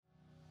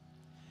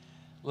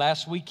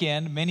Last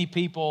weekend, many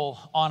people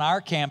on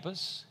our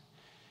campus,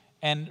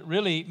 and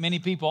really many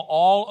people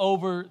all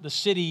over the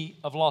city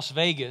of Las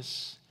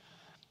Vegas,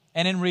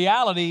 and in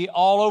reality,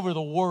 all over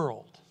the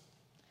world,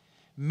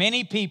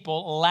 many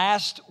people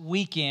last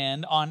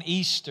weekend on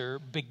Easter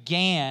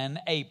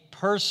began a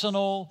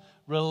personal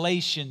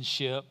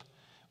relationship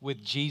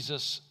with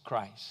Jesus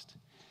Christ.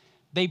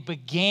 They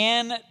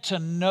began to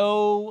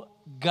know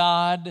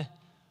God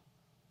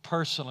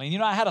personally.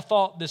 And I had a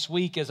thought this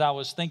week as I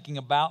was thinking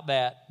about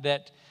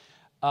that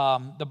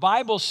the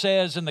Bible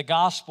says in the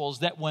Gospels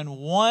that when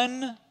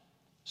one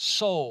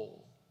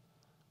soul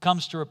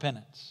comes to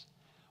repentance,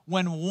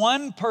 when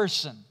one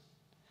person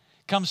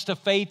comes to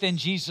faith in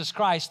Jesus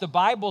Christ, the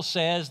Bible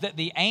says that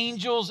the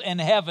angels in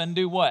heaven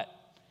do what?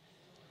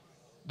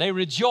 They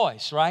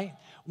rejoice, right?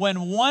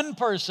 When one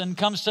person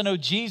comes to know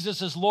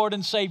Jesus as Lord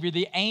and Savior,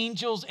 the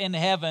angels in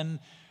heaven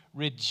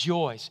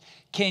rejoice.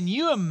 Can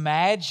you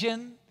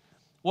imagine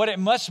what it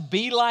must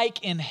be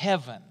like in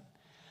heaven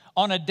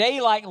on a day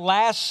like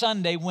last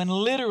Sunday when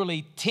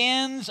literally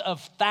tens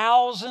of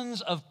thousands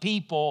of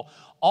people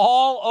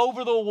all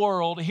over the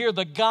world hear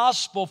the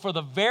gospel for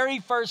the very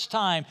first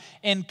time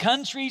in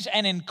countries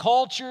and in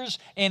cultures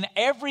in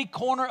every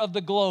corner of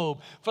the globe.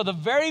 For the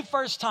very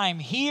first time,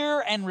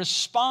 hear and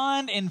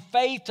respond in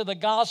faith to the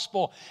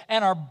gospel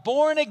and are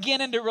born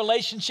again into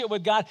relationship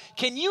with God.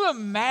 Can you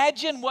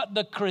imagine what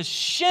the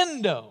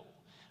crescendo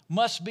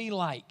must be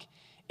like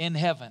in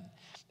heaven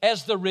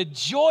as the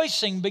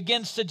rejoicing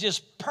begins to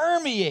just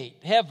permeate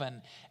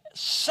heaven,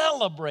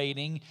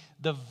 celebrating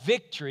the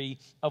victory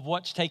of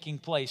what's taking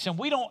place? And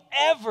we don't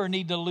ever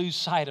need to lose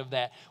sight of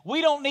that.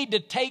 We don't need to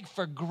take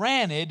for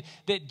granted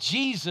that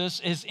Jesus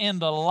is in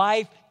the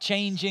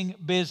life-changing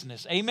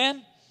business.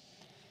 Amen?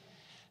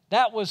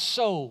 That was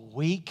so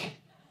weak.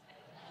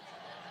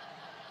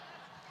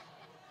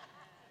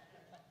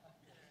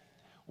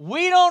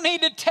 We don't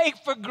need to take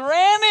for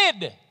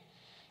granted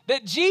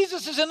that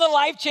Jesus is in the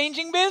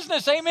life-changing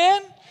business.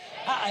 Amen?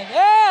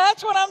 Yeah,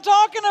 that's what I'm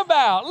talking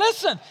about.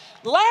 Listen,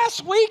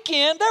 last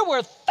weekend there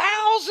were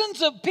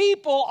thousands of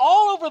people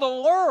all over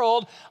the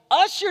world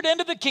ushered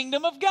into the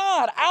kingdom of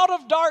God, out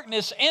of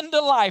darkness into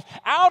life,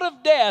 out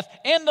of death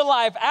into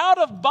life, out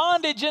of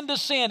bondage into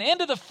sin,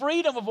 into the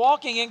freedom of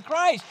walking in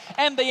Christ.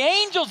 And the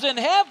angels in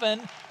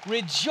heaven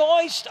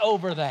rejoiced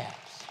over that.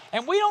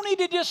 And we don't need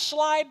to just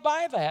slide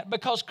by that,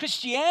 because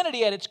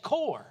Christianity at its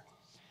core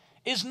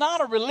is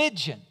not a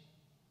religion.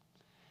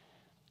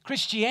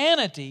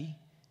 Christianity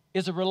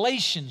is a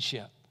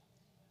relationship.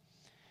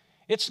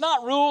 It's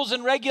not rules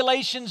and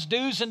regulations,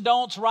 do's and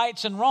don'ts,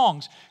 rights and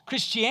wrongs.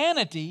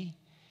 Christianity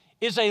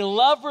is a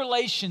love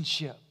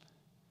relationship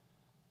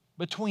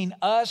between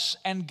us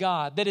and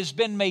God that has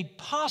been made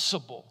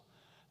possible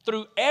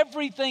through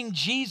everything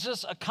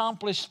Jesus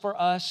accomplished for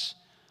us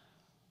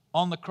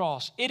on the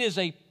cross. It is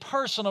a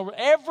personal,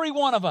 every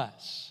one of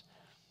us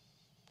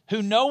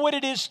who know what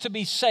it is to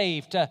be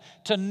saved,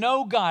 to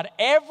know God,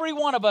 every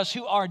one of us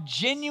who are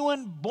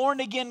genuine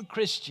born-again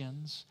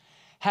Christians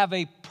have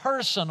a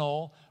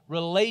personal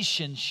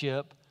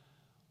relationship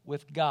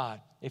with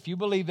God. If you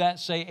believe that,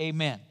 say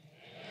amen. Amen.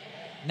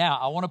 Now,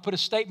 I want to put a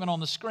statement on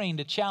the screen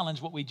to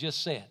challenge what we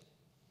just said.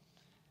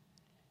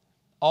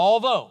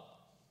 Although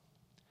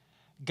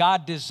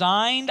God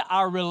designed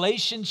our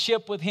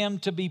relationship with Him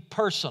to be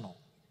personal,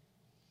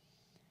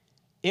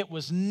 it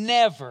was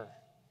never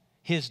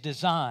His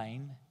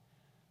design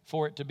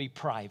for it to be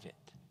private.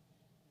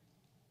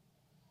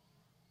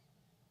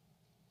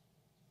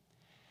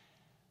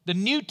 The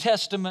New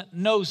Testament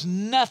knows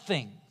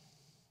nothing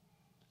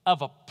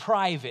of a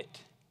private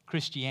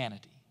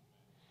Christianity.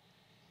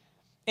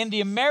 In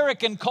the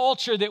American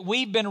culture that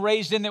we've been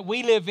raised in, that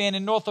we live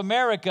in North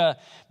America,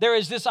 there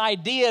is this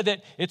idea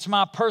that it's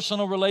my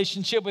personal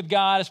relationship with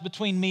God, it's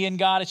between me and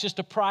God, it's just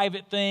a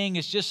private thing,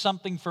 it's just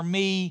something for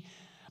me.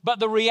 But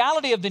the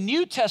reality of the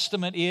New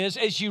Testament is,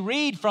 as you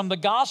read from the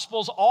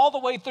Gospels all the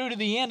way through to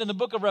the end in the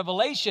book of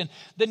Revelation,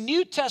 the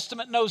New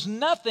Testament knows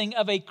nothing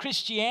of a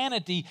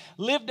Christianity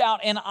lived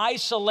out in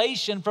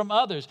isolation from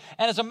others.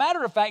 And as a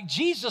matter of fact,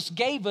 Jesus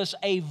gave us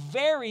a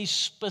very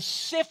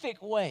specific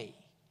way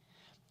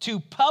to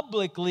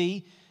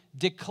publicly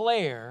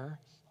declare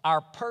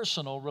our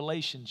personal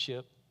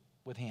relationship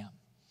with Him.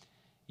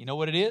 You know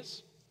what it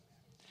is?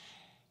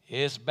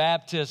 It's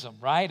baptism,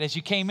 right? As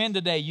you came in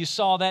today, you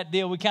saw that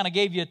deal. We kind of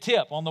gave you a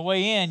tip on the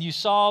way in. You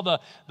saw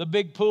the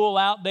big pool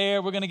out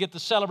there. We're going to get to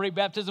celebrate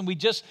baptism. We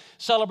just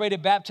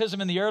celebrated baptism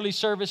in the early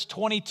service.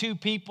 22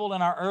 people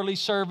in our early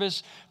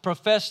service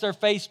professed their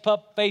faith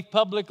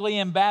publicly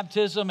in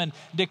baptism and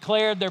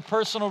declared their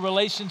personal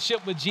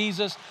relationship with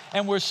Jesus.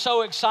 And we're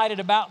so excited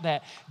about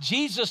that.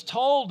 Jesus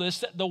told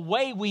us that the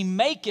way we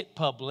make it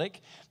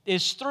public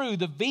is through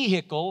the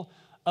vehicle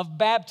of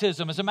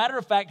baptism. As a matter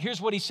of fact, here's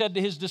what He said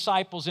to His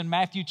disciples in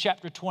Matthew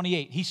chapter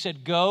 28. He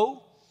said,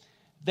 "Go,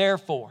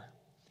 therefore,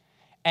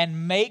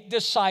 and make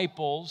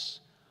disciples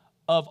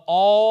of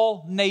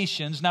all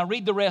nations." Now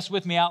read the rest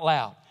with me out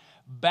loud.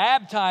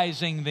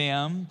 baptizing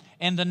them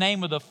in the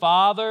name of the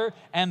Father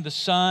and the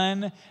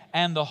Son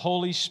and the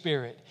Holy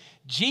Spirit.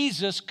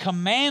 Jesus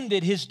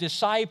commanded his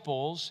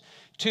disciples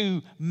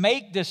to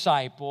make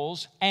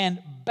disciples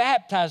and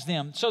baptize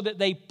them so that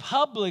they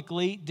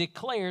publicly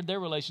declared their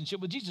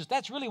relationship with Jesus.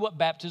 That's really what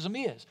baptism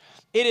is.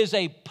 It is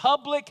a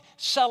public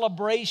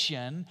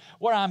celebration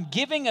where I'm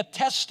giving a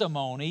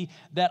testimony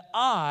that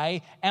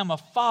I am a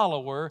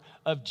follower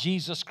of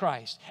Jesus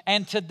Christ.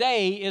 And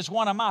today is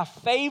one of my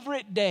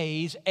favorite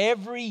days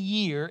every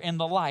year in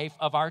the life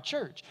of our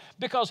church.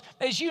 Because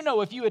as you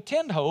know, if you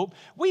attend Hope,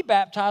 we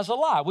baptize a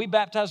lot. We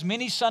baptize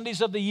many Sundays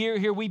of the year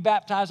here. We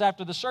baptize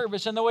after the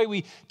service. And the way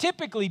we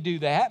typically do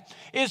that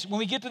is when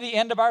we get to the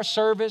end of our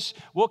service,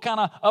 we'll kind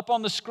of up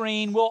on the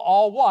screen, we'll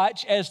all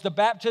watch as the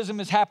baptism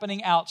is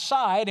happening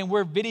outside, and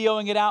we're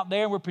videoing it out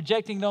there, and we're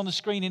projecting it on the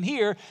screen in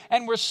here,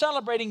 and we're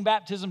celebrating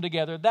baptism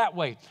together that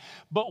way.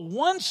 But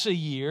once a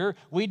year,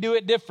 we do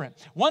it different.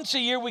 Once a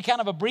year, we kind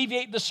of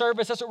abbreviate the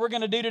service. That's what we're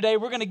going to do today.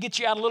 We're going to get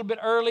you out a little bit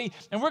early,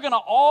 and we're going to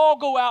all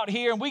go out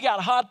here, and we got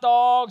hot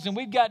dogs, and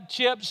we've got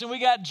chips, and we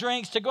got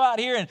drinks to go out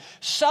here and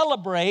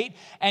celebrate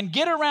and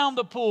get around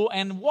the pool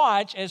and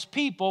watch as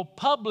people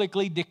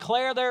publicly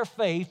declare their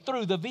faith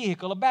through the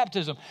vehicle of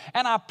baptism.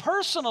 And I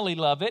personally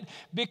love it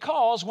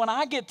because when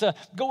I get to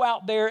go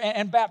out there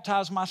and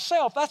baptize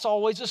myself, that's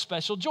always a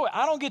special joy.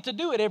 I don't get to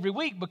do it every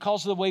week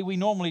because of the way we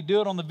normally do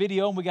it on the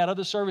video, and we got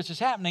other services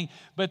happening.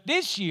 But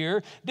this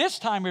year, this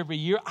time every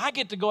year, I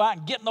get to go out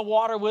and get in the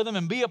water with them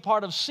and be a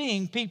part of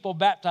seeing people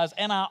baptized.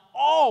 And I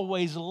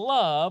always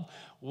love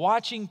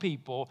watching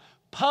people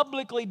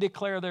publicly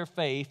declare their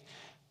faith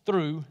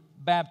through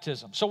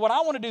baptism. So what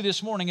I want to do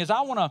this morning is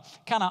I want to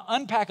kind of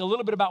unpack a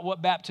little bit about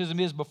what baptism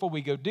is before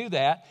we go do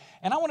that.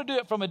 And I want to do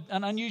it from an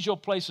unusual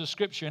place of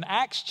Scripture. In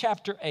Acts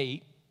chapter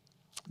 8,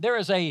 there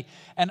is an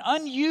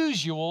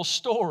unusual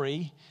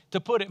story,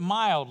 to put it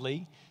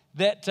mildly,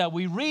 that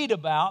we read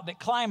about that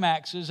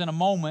climaxes in a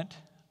moment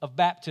of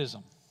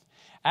baptism.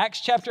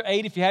 Acts chapter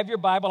 8, if you have your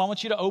Bible, I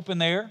want you to open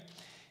there.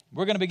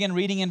 We're going to begin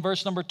reading in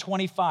verse number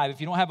 25. If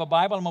you don't have a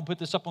Bible, I'm going to put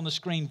this up on the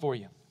screen for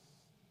you.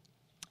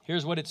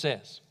 Here's what it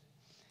says.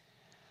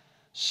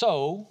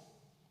 So,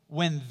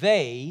 when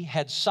they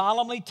had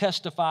solemnly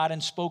testified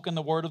and spoken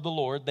the word of the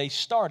Lord, they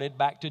started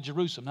back to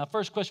Jerusalem. Now,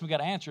 first question we got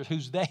to answer is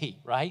who's they,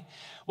 right?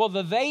 Well,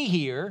 the they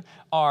here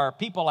are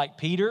people like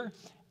Peter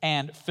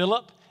and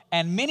Philip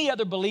and many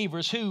other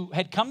believers who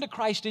had come to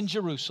Christ in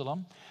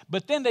Jerusalem,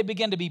 but then they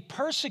began to be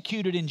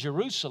persecuted in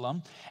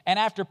Jerusalem. And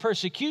after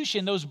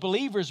persecution, those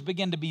believers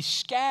began to be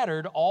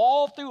scattered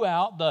all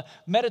throughout the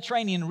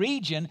Mediterranean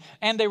region.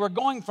 And they were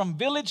going from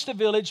village to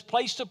village,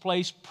 place to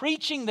place,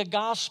 preaching the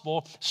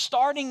gospel,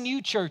 starting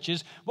new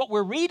churches. What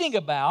we're reading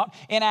about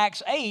in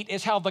Acts 8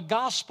 is how the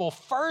gospel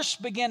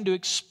first began to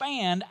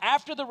expand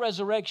after the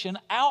resurrection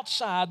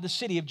outside the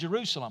city of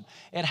Jerusalem.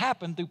 It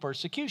happened through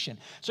persecution.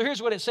 So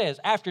here's what it says.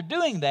 After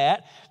doing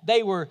that,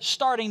 they were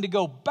starting to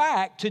go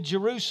back to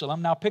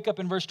Jerusalem. Now pick up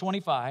in verse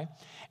 25.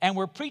 And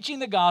we're preaching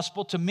the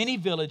gospel to many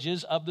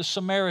villages of the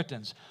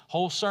Samaritans.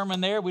 Whole sermon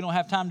there. We don't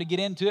have time to get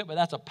into it, but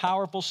that's a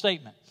powerful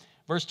statement.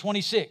 Verse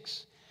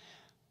 26.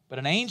 But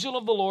an angel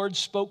of the Lord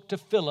spoke to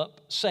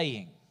Philip,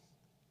 saying,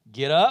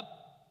 Get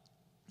up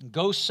and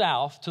go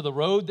south to the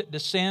road that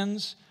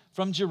descends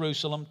from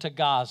Jerusalem to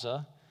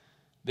Gaza.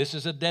 This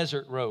is a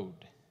desert road.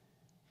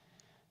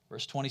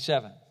 Verse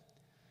 27.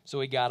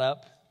 So he got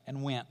up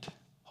and went.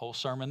 Whole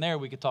sermon there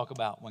we could talk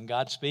about. When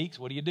God speaks,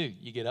 what do?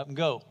 You get up and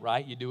go,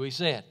 right? You do what he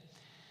said.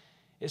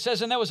 It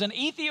says, and there was an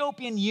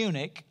Ethiopian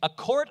eunuch, a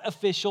court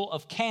official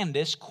of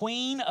Candace,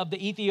 queen of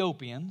the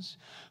Ethiopians,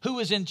 who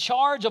was in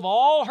charge of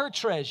all her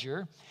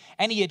treasure,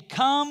 and he had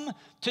come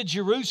to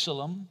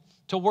Jerusalem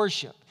to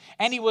worship.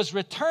 And he was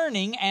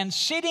returning and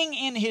sitting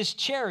in his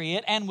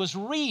chariot and was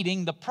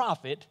reading the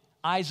prophet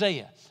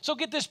Isaiah. So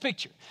get this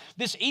picture.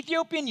 This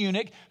Ethiopian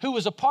eunuch, who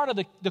was a part of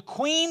the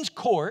queen's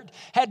court,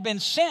 had been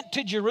sent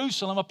to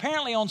Jerusalem,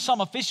 apparently on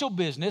some official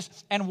business.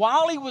 And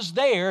while he was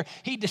there,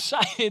 he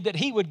decided that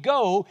he would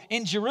go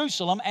in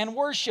Jerusalem and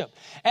worship.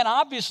 And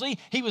obviously,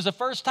 he was a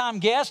first-time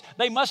guest.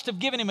 They must have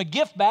given him a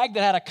gift bag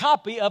that had a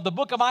copy of the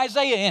book of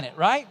Isaiah in it,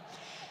 right?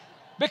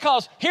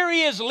 Because here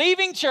he is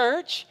leaving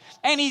church,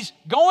 and he's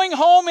going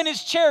home in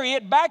his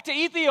chariot back to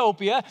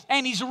Ethiopia,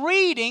 and he's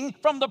reading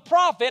from the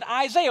prophet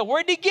Isaiah.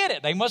 Where'd he get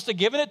it? They must have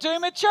given it to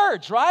him at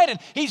church, right? And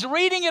he's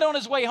reading it on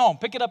his way home.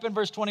 Pick it up in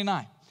verse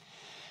 29.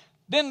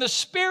 Then the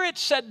Spirit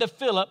said to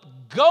Philip,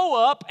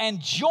 Go up and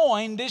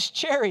join this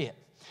chariot.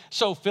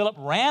 So Philip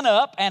ran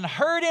up and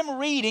heard him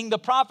reading the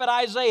prophet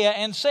Isaiah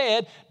and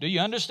said, Do you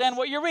understand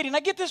what you're reading? Now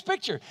get this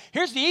picture.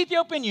 Here's the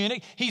Ethiopian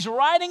eunuch. He's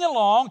riding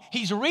along.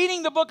 He's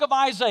reading the book of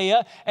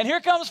Isaiah. And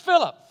here comes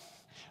Philip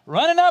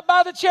running up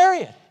by the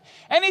chariot.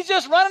 And he's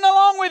just running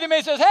along with him.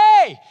 He says,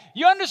 Hey,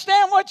 you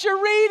understand what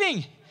you're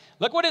reading?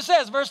 Look what it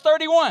says, verse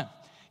 31.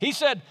 He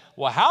said,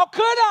 Well, how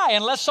could I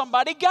unless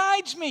somebody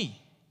guides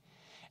me?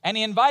 And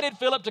he invited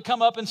Philip to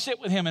come up and sit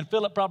with him. And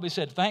Philip probably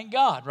said, Thank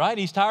God, right?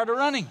 He's tired of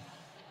running.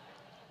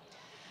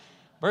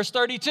 Verse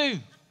 32,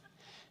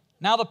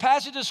 Now the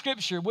passage of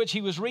Scripture which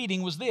he was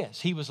reading was this: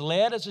 He was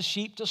led as a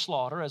sheep to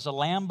slaughter, as a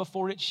lamb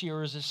before its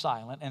shearers is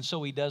silent, and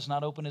so he does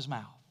not open his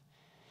mouth.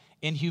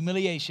 In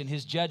humiliation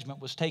his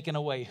judgment was taken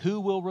away. Who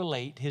will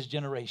relate his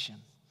generation?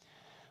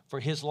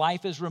 For his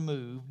life is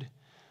removed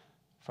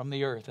from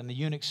the earth. And the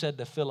eunuch said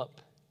to Philip,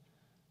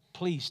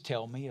 please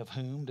tell me, of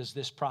whom does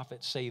this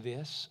prophet say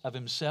this? Of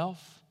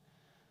himself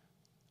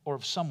or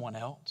of someone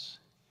else?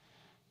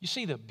 You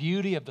see the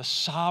beauty of the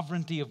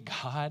sovereignty of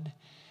God?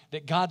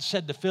 That God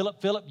said to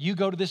Philip, Philip, you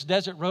go to this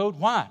desert road.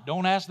 Why?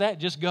 Don't ask that.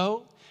 Just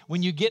go.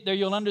 When you get there,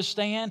 you'll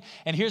understand.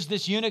 And here's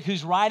this eunuch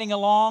who's riding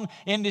along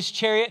in this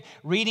chariot,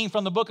 reading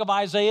from the book of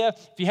Isaiah.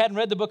 If you hadn't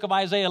read the book of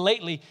Isaiah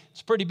lately,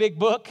 it's a pretty big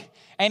book.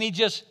 And he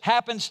just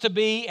happens to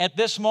be at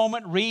this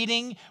moment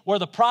reading where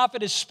the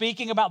prophet is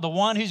speaking about the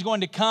one who's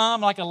going to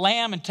come like a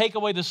lamb and take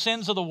away the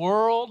sins of the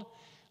world.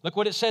 Look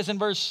what it says in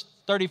verse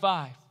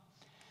 35.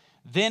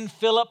 Then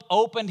Philip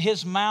opened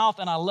his mouth,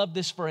 and I love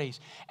this phrase,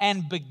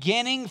 and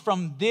beginning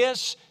from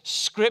this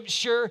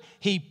scripture,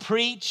 he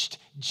preached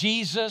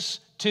Jesus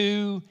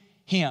to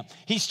him.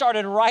 He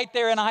started right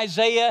there in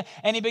Isaiah,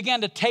 and he began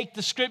to take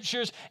the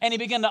scriptures, and he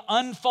began to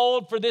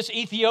unfold for this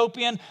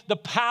Ethiopian the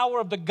power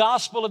of the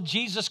gospel of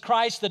Jesus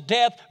Christ, the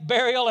death,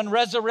 burial, and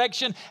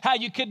resurrection, how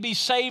you could be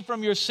saved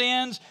from your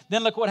sins.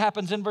 Then look what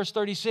happens in verse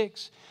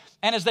 36.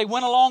 And as they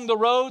went along the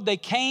road, they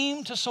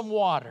came to some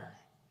water.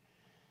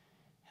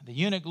 The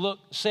eunuch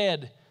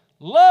said,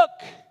 look,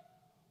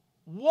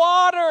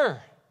 water.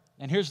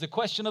 And here's the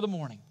question of the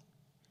morning.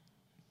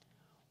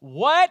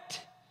 What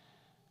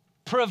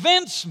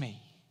prevents me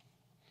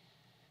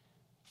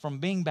from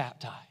being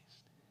baptized?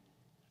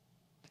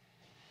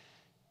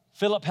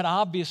 Philip had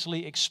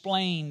obviously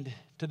explained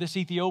to this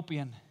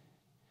Ethiopian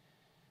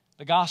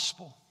the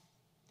gospel.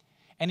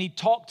 And he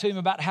talked to him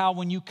about how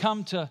when you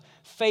come to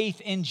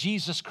faith in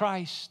Jesus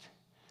Christ,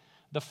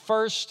 the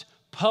first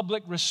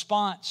public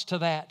response to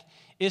that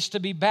is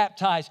to be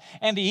baptized.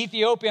 And the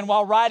Ethiopian,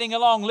 while riding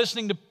along,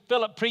 listening to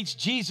Philip preach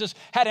Jesus,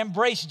 had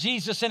embraced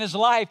Jesus in his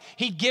life.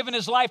 He'd given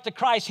his life to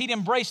Christ. He'd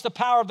embraced the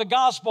power of the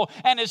gospel.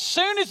 And as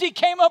soon as he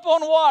came up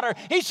on water,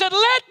 he said,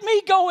 let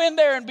me go in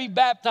there and be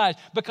baptized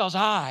because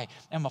I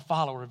am a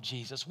follower of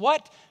Jesus.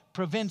 What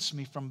prevents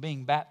me from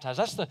being baptized?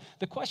 That's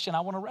the question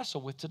I want to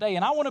wrestle with today.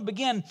 And I want to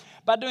begin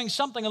by doing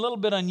something a little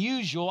bit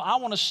unusual. I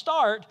want to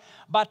start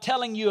by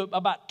telling you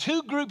about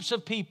two groups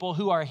of people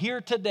who are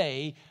here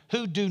today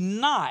who do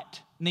not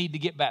need to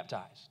get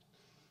baptized.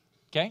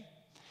 Okay?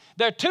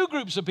 There are two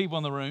groups of people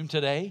in the room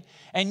today,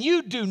 and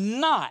you do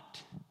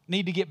not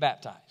need to get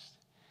baptized.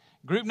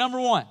 Group number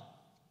one,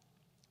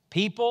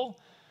 people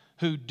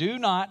who do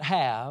not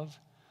have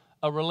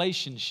a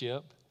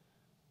relationship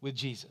with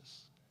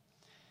Jesus.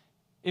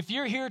 If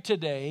you're here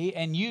today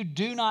and you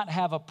do not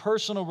have a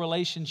personal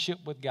relationship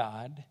with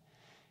God,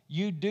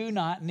 you do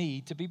not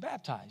need to be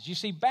baptized. You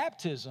see,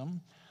 baptism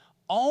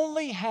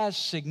only has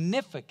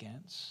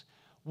significance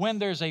when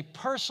there's a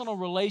personal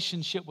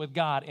relationship with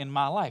God in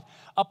my life.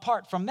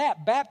 Apart from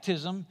that,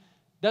 baptism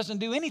doesn't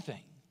do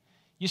anything.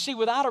 You see,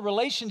 without a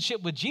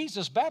relationship with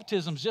Jesus,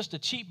 baptism's just a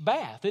cheap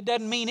bath. It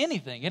doesn't mean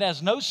anything. It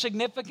has no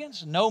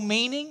significance, no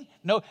meaning.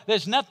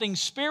 There's nothing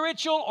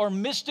spiritual or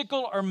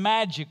mystical or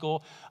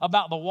magical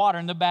about the water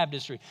in the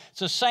baptistry. It's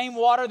the same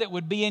water that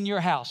would be in your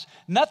house.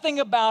 Nothing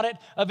about it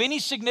of any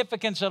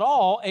significance at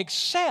all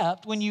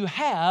except when you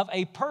have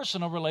a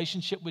personal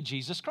relationship with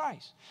Jesus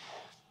Christ.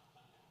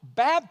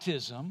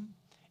 Baptism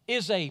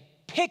is a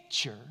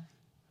picture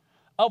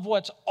of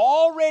what's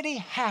already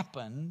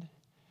happened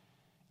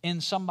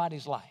in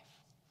somebody's life.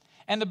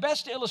 And the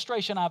best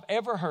illustration I've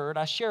ever heard,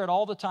 I share it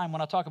all the time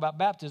when I talk about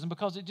baptism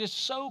because it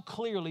just so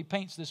clearly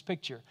paints this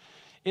picture,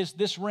 is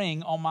this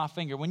ring on my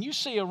finger. When you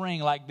see a ring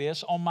like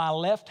this on my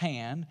left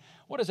hand,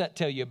 what does that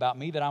tell you about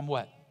me? That I'm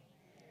what?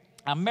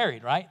 I'm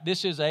married, right?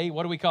 This is a,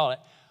 what do we call it?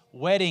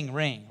 Wedding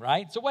ring,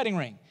 right? It's a wedding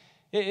ring.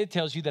 It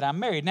tells you that I'm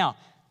married. Now,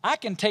 I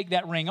can take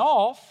that ring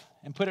off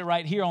and put it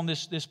right here on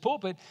this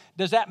pulpit.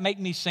 Does that make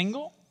me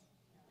single?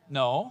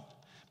 No,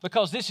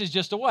 because this is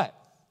just a what?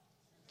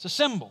 It's a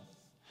symbol.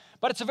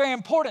 But it's a very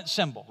important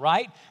symbol,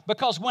 right?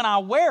 Because when I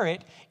wear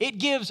it, it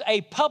gives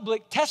a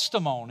public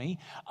testimony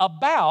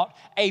about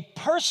a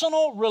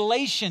personal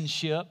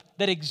relationship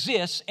that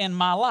exists in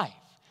my life.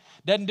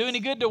 Doesn't do any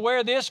good to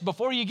wear this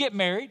before you get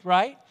married,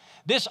 right?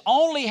 This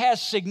only has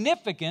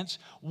significance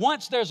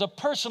once there's a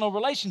personal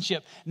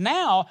relationship.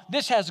 Now,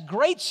 this has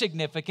great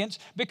significance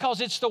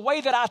because it's the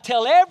way that I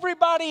tell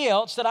everybody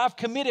else that I've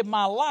committed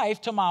my life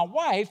to my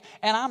wife,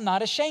 and I'm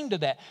not ashamed of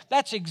that.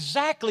 That's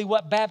exactly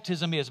what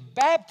baptism is.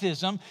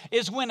 Baptism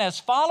is when, as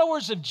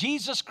followers of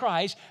Jesus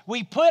Christ,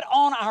 we put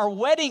on our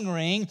wedding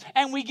ring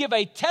and we give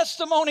a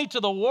testimony to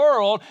the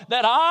world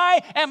that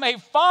I am a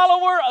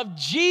follower of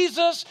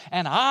Jesus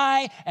and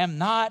I am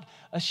not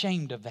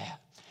ashamed of that.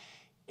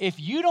 If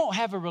you don't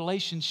have a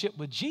relationship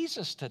with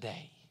Jesus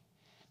today,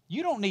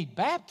 you don't need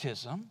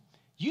baptism.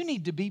 You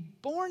need to be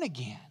born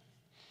again.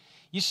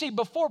 You see,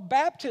 before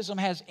baptism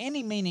has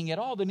any meaning at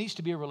all, there needs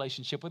to be a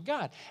relationship with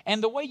God.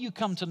 And the way you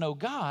come to know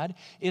God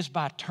is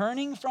by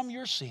turning from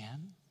your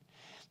sin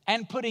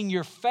and putting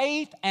your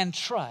faith and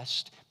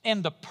trust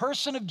in the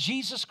person of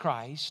Jesus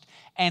Christ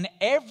and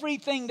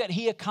everything that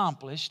He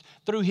accomplished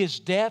through His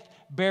death,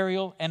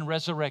 burial, and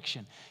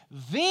resurrection.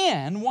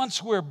 Then,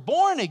 once we're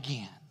born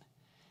again,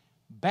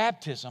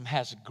 baptism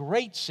has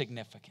great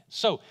significance.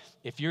 So,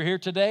 if you're here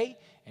today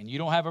and you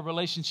don't have a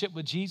relationship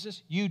with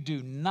Jesus, you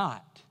do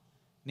not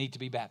need to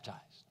be baptized.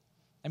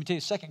 Let me tell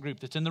you the second group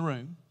that's in the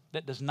room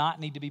that does not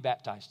need to be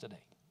baptized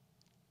today.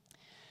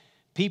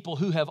 People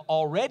who have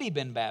already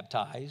been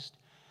baptized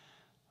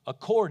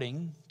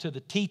according to the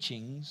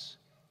teachings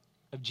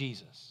of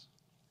Jesus.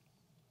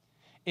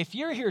 If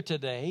you're here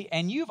today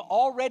and you've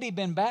already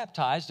been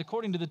baptized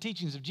according to the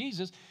teachings of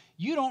Jesus,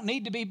 you don't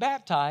need to be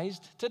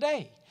baptized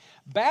today.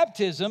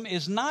 Baptism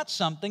is not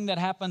something that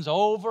happens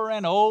over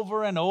and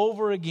over and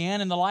over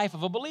again in the life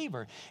of a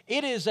believer.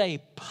 It is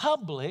a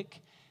public,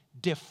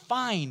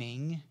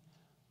 defining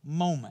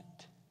moment.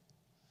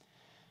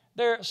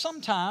 There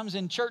sometimes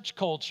in church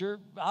culture,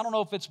 I don't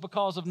know if it's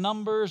because of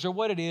numbers or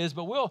what it is,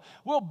 but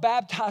we'll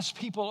baptize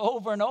people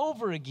over and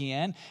over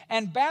again,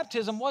 and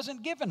baptism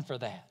wasn't given for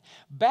that.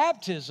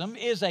 Baptism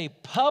is a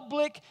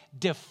public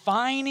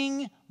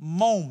defining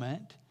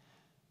moment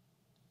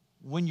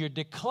when you're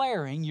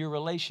declaring your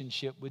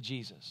relationship with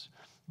Jesus.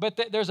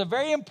 But there's a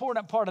very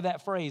important part of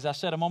that phrase I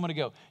said a moment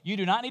ago. You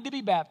do not need to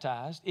be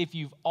baptized. If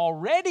you've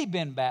already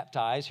been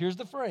baptized, here's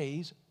the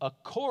phrase,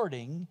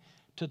 according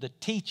to the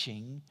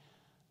teaching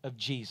of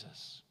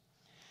Jesus.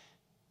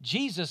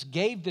 Jesus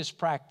gave this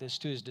practice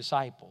to His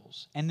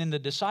disciples, and then the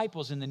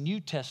disciples in the New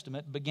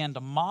Testament began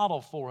to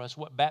model for us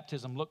what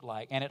baptism looked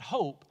like. And at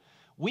Hope,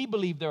 we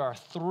believe there are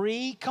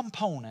three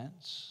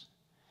components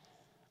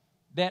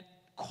that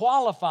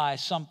qualify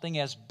something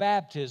as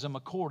baptism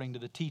according to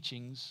the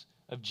teachings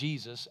of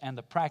Jesus and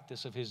the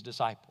practice of His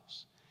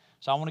disciples.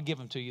 So I want to give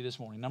them to you this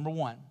morning. Number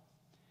one,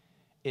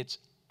 it's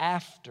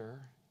after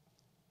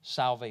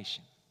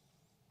salvation.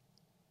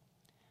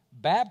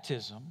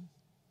 Baptism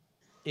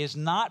is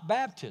not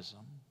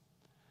baptism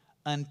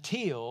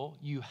until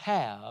you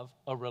have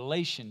a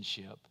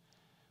relationship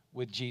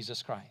with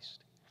Jesus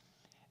Christ.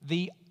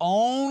 The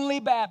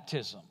only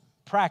baptism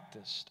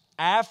practiced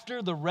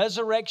after the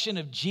resurrection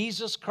of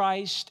Jesus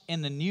Christ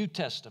in the New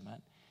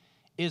Testament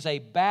is a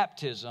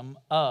baptism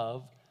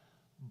of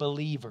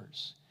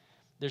believers.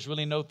 There's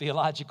really no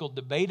theological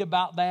debate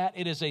about that.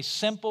 It is a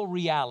simple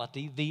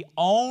reality. The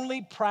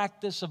only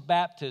practice of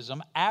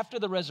baptism after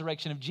the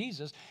resurrection of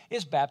Jesus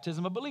is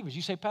baptism of believers.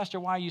 You say, Pastor,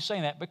 why are you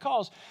saying that?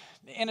 Because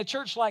in a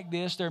church like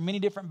this, there are many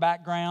different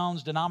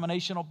backgrounds,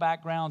 denominational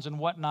backgrounds and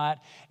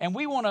whatnot, and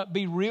we want to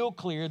be real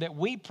clear that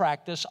we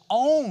practice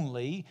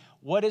only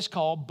what is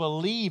called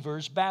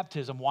believers'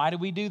 baptism. Why do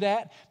we do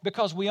that?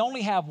 Because we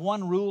only have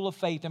one rule of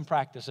faith and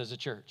practice as a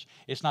church.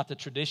 It's not the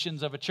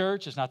traditions of a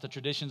church. It's not the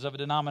traditions of a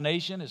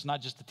denomination. It's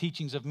not just the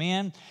teachings of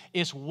men.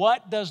 It's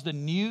what does the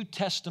New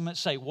Testament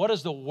say? What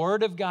does the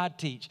Word of God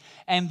teach?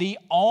 And the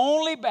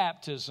only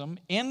baptism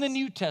in the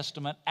New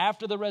Testament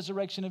after the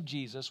resurrection of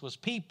Jesus was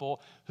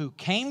people who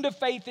came to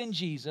faith in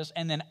Jesus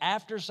and then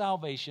after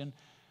salvation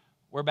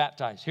were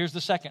baptized. Here's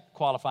the second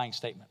qualifying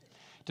statement.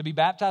 To be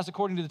baptized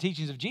according to the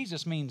teachings of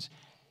Jesus means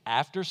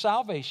after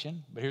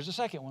salvation, but here's the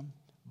second one,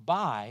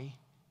 by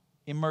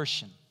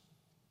immersion.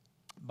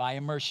 By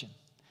immersion.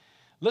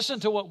 Listen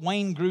to what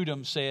Wayne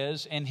Grudem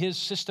says in his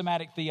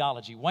systematic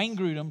theology. Wayne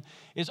Grudem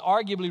is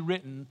arguably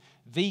written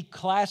the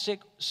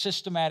classic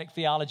systematic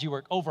theology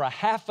work. Over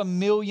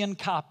 500,000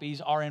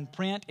 copies are in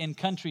print in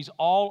countries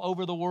all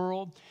over the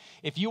world.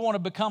 If you want to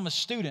become a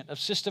student of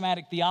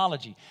systematic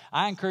theology,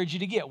 I encourage you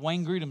to get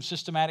Wayne Grudem's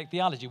Systematic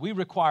Theology. We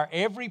require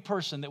every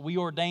person that we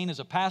ordain as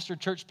a pastor,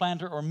 church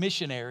planter, or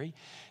missionary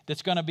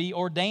that's going to be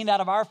ordained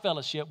out of our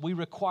fellowship, we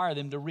require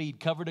them to read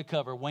cover to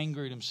cover Wayne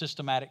Grudem's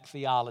Systematic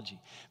Theology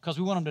because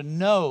we want them to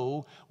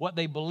know what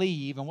they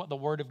believe and what the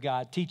Word of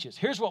God teaches.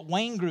 Here's what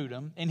Wayne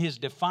Grudem, in his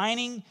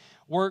defining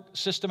work,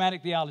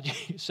 Systematic Theology,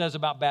 says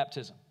about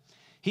baptism.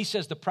 He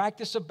says the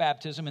practice of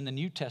baptism in the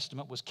New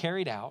Testament was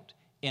carried out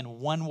in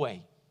one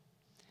way.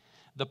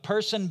 The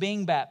person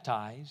being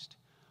baptized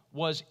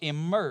was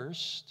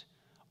immersed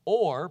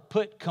or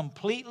put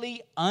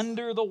completely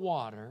under the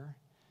water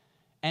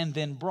and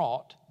then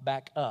brought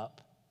back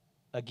up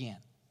again.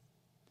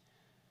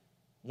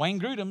 Wayne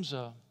Grudem's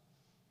a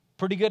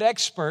pretty good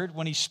expert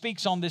when he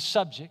speaks on this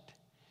subject.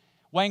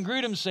 Wayne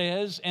Grudem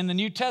says in the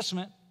New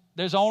Testament,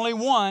 there's only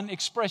one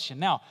expression.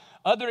 Now,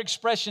 other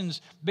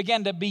expressions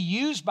began to be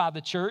used by the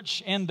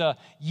church in the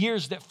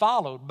years that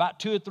followed. About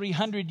 200 or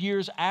 300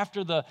 years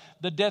after the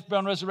death, burial,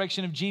 and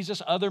resurrection of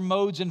Jesus, other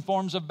modes and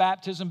forms of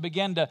baptism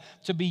began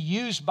to be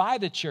used by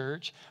the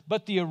church.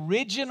 But the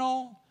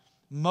original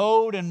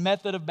mode and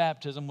method of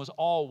baptism was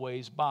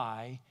always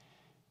by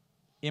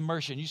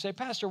immersion. You say,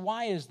 Pastor,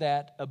 why is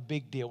that a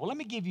big deal? Well, let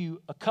me give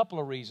you a couple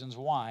of reasons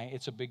why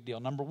it's a big deal.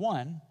 Number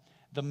one,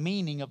 the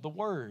meaning of the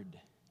word.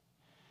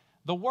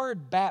 The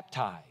word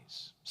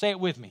baptize. Say it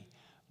with me.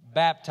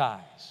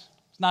 Baptize.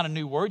 It's not a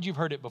new word. You've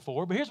heard it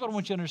before. But here's what I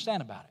want you to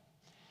understand about it.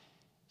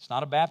 It's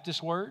not a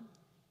Baptist word.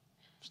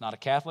 It's not a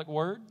Catholic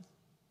word.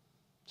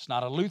 It's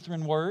not a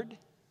Lutheran word.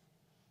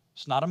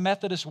 It's not a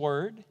Methodist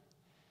word.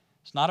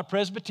 It's not a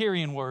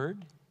Presbyterian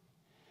word.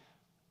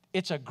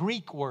 It's a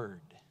Greek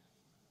word.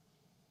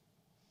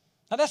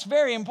 Now that's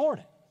very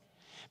important,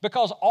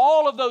 because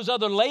all of those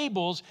other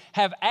labels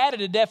have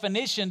added a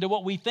definition to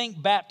what we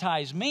think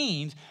baptize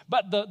means.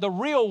 But the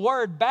real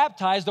word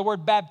baptize, the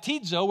word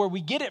baptizo, where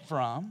we get it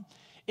from,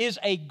 is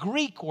a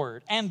Greek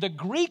word. And the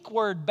Greek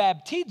word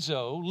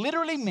baptizo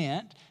literally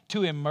meant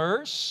to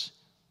immerse,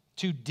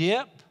 to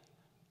dip,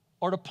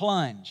 or to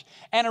plunge.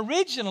 And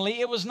originally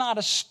it was not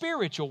a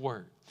spiritual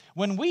word.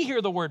 When we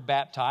hear the word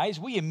baptize,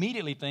 we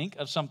immediately think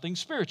of something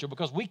spiritual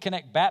because we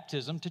connect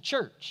baptism to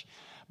church.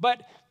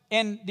 But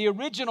in the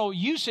original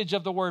usage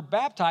of the word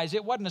baptize,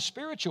 it wasn't a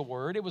spiritual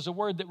word. It was a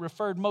word that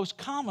referred most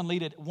commonly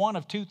to one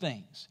of two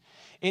things.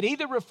 It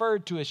either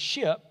referred to a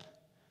ship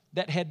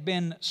that had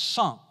been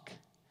sunk.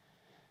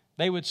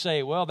 They would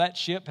say, well, that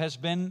ship has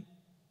been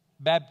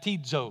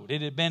baptizoed.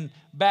 It had been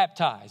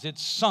baptized.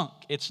 It's sunk.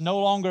 It's no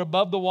longer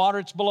above the water.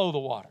 It's below the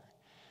water.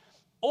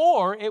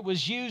 Or it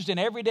was used in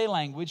everyday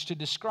language to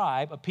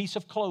describe a piece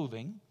of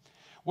clothing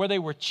where they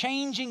were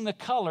changing the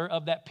color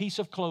of that piece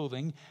of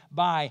clothing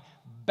by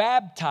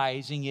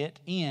baptizing it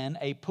in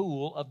a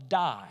pool of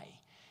dye.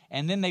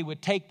 And then they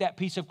would take that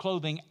piece of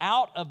clothing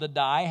out of the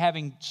dye,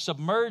 having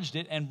submerged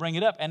it, and bring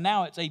it up. And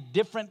now it's a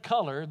different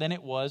color than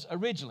it was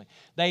originally.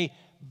 They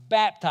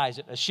baptized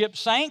it. A ship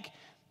sank,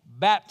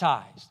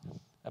 baptized.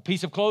 A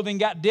piece of clothing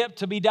got dipped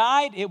to be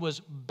dyed, it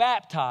was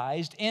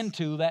baptized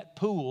into that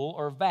pool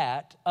or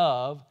vat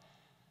of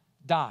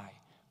dye.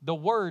 The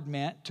word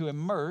meant to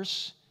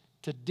immerse,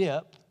 to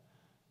dip,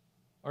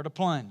 or to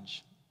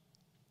plunge.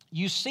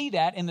 You see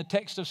that in the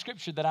text of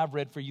Scripture that I've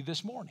read for you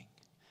this morning.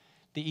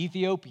 The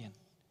Ethiopian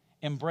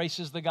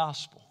embraces the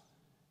gospel.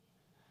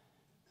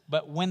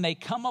 But when they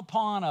come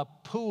upon a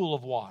pool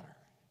of water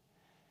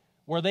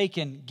where they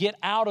can get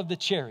out of the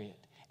chariot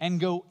and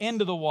go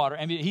into the water,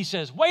 and he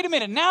says, wait a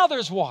minute, now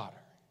there's water.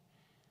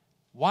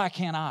 Why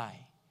can't I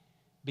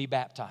be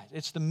baptized?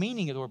 It's the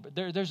meaning of the word, but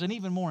there's an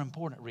even more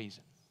important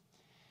reason.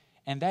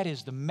 And that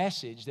is the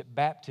message that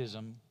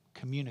baptism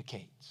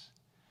communicates.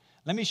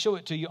 Let me show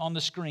it to you on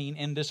the screen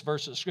in this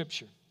verse of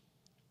Scripture.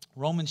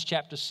 Romans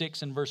chapter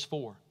 6 and verse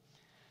 4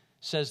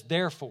 says,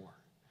 therefore,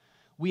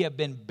 we have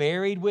been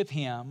buried with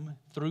him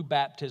through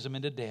baptism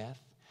into death,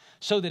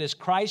 so that as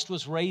Christ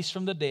was raised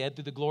from the dead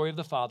through the glory of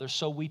the Father,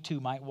 so we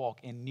too might walk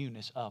in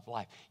newness of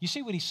life. You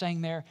see what he's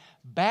saying there?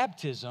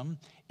 Baptism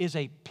is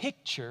a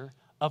picture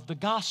of the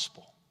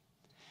gospel.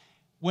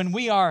 When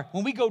we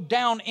go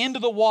down into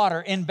the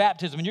water in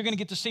baptism, and you're going to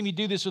get to see me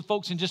do this with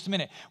folks in just a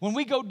minute. When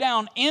we go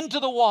down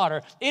into the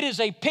water, it is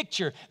a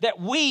picture that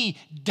we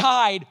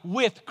died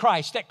with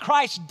Christ, that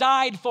Christ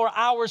died for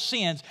our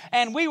sins,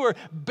 and we were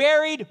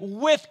buried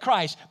with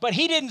Christ. But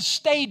he didn't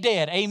stay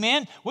dead,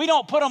 amen? We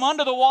don't put them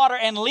under the water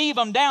and leave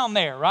them down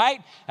there,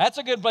 right? That's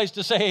a good place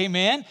to say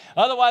amen.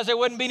 Otherwise, there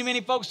wouldn't be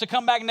many folks to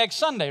come back next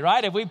Sunday,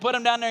 right? If we put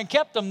them down there and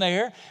kept them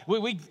there,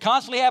 we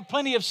constantly have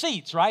plenty of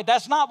seats, right?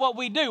 That's not what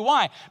we do.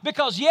 Why?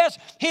 Because yes,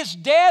 his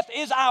death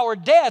is our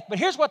death, but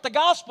here's what the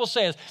gospel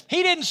says.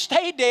 He didn't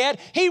stay dead.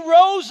 He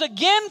rose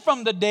again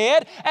from the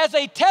dead as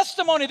a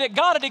testimony that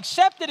God had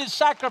accepted his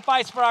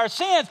sacrifice for our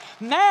sins.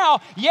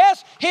 Now,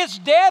 yes, his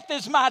death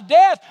is my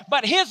death,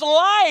 but his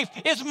life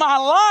is my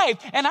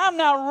life, and I'm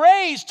now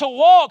raised to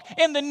walk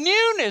in the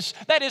newness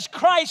that is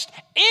Christ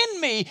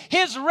in me,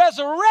 his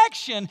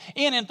resurrection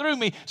in and through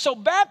me. So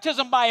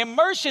baptism by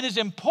immersion is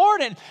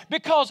important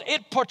because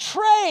it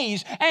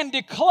portrays and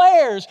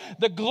declares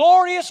the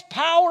glorious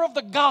power of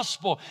the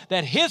gospel,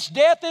 that his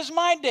death is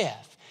my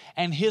death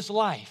and his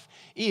life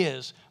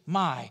is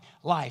my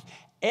life.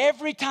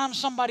 Every time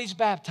somebody's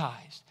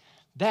baptized,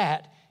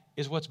 that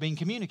is what's being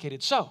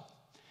communicated. So,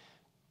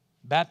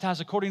 baptized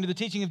according to the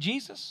teaching of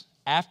Jesus,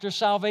 after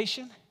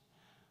salvation,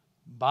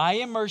 by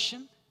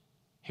immersion.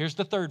 Here's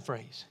the third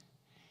phrase: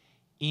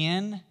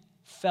 in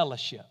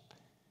fellowship.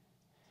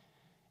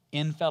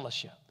 In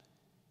fellowship.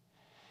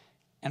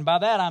 And by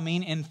that I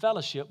mean in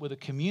fellowship with a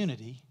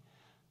community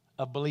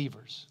of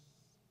believers.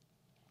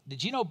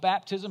 Did you know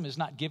baptism is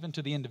not given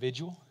to the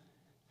individual?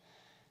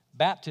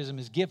 Baptism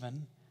is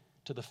given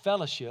to the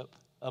fellowship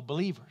of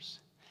believers.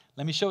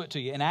 Let me show it to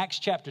you. In Acts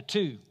chapter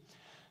 2,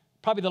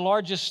 probably the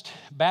largest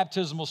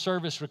baptismal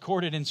service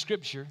recorded in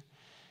Scripture.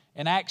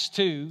 In Acts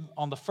 2,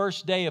 on the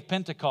first day of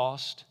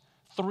Pentecost,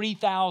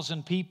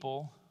 3,000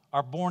 people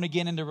are born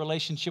again into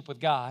relationship with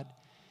God,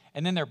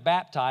 and then they're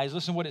baptized.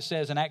 Listen to what it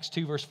says in Acts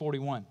 2, verse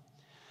 41.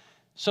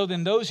 So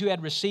then those who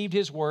had received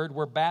his word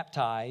were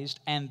baptized,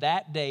 and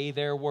that day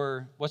there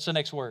were, what's the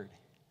next word?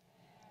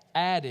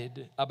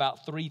 Added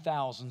about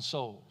 3,000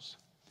 souls.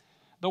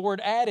 The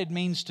word added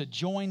means to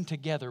join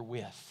together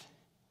with.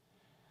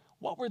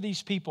 What were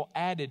these people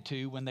added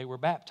to when they were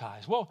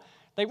baptized? Well,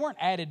 they weren't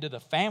added to the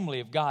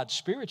family of God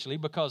spiritually,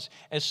 because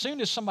as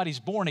soon as somebody's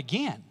born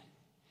again,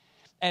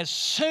 as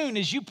soon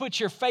as you put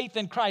your faith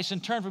in Christ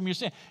and turn from your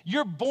sin,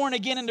 you're born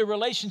again into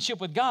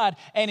relationship with God,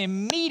 and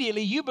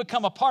immediately you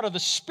become a part of the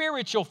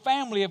spiritual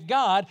family of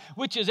God,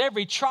 which is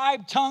every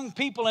tribe, tongue,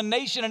 people, and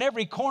nation in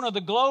every corner of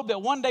the globe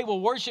that one day will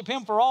worship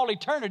Him for all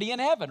eternity in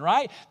heaven,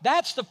 right?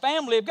 That's the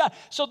family of God.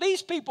 So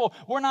these people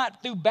were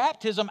not through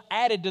baptism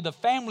added to the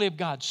family of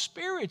God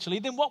spiritually.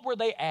 Then what were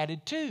they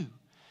added to?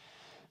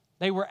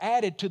 They were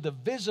added to the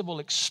visible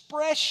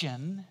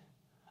expression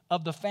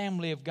of the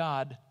family of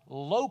God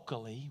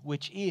locally,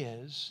 which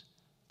is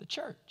the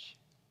church.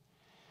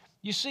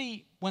 You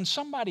see, when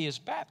somebody is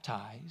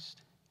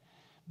baptized,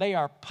 they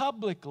are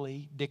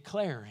publicly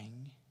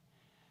declaring,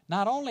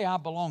 not only I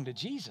belong to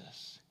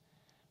Jesus,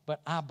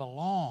 but I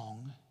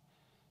belong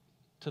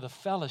to the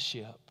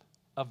fellowship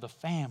of the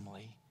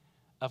family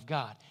of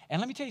God.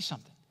 And let me tell you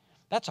something.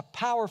 That's a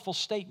powerful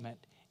statement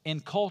in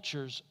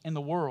cultures in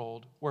the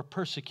world where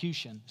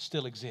persecution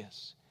still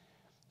exists.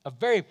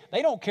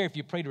 They don't care if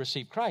you pray to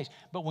receive Christ,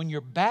 but when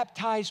you're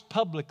baptized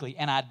publicly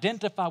and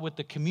identify with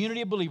the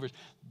community of believers,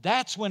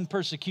 that's when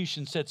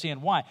persecution sets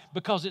in. Why?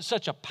 Because it's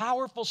such a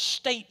powerful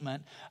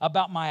statement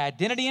about my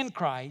identity in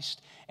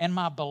Christ and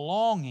my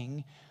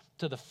belonging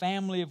to the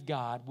family of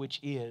God, which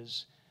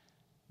is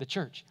the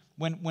church.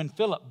 When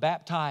Philip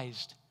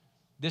baptized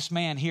this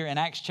man here in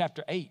Acts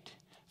chapter 8,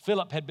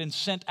 Philip had been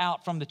sent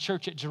out from the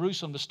church at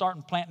Jerusalem to start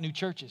and plant new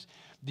churches.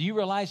 Do you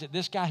realize that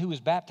this guy who was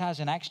baptized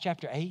in Acts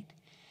chapter 8,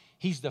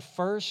 he's the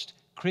first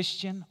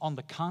Christian on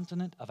the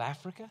continent of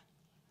Africa?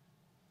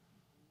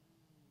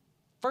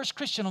 First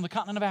Christian on the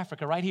continent of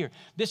Africa right here.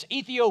 This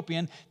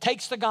Ethiopian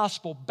takes the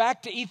gospel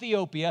back to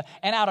Ethiopia,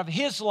 and out of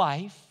his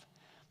life,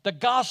 the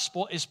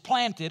gospel is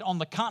planted on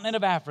the continent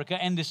of Africa,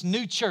 and this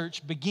new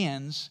church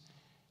begins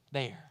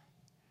there.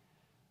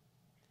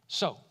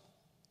 So,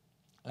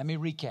 let me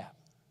recap.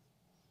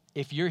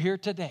 If you're here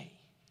today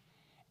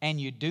and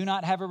you do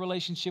not have a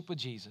relationship with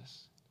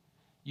Jesus,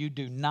 you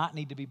do not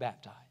need to be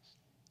baptized.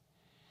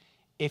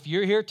 If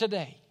you're here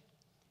today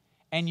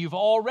and you've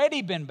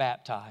already been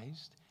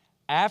baptized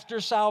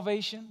after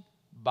salvation,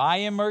 by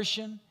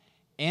immersion,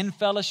 in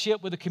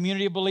fellowship with a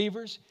community of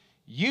believers,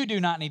 you do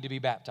not need to be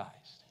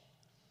baptized.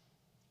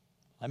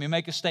 Let me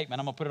make a statement.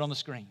 I'm going to put it on the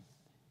screen.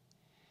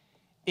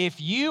 If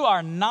you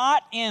are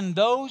not in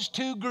those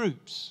two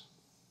groups,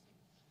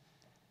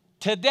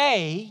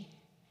 today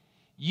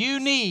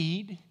you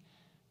need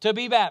to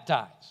be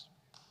baptized.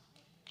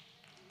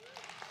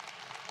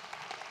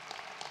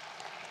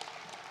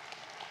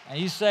 And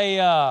you say,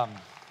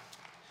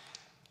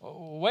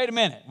 wait a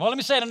minute. Well, let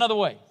me say it another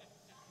way.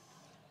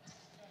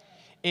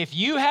 If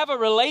you have a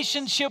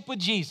relationship with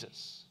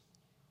Jesus,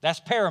 that's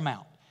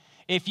paramount.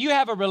 If you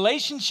have a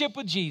relationship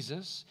with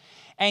Jesus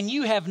and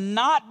you have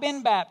not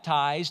been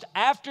baptized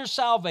after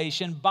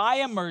salvation by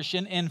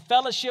immersion in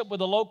fellowship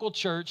with a local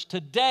church,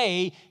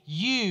 today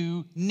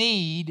you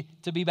need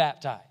to be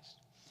baptized.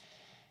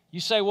 You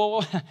say,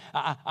 well,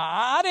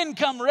 I didn't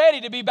come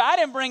ready to be baptized.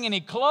 I didn't bring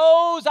any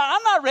clothes.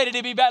 I'm not ready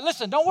to be baptized.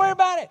 Listen, don't worry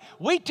about it.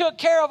 We took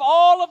care of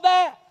all of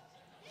that.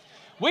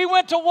 We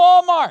went to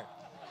Walmart.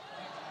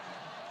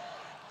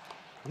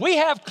 We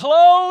have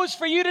clothes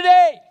for you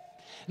today.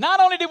 Not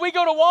only did we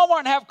go to Walmart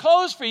and have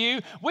clothes for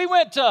you, we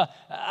went to,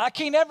 I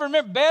can't ever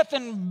remember, Bath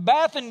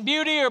and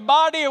Beauty or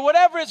Body or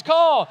whatever it's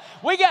called.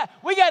 We got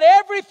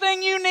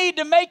everything you need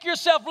to make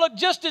yourself look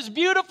just as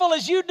beautiful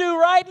as you do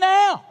right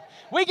now.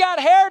 We got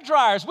hair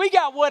dryers. We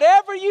got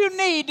whatever you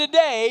need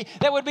today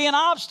that would be an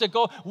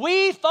obstacle.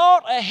 We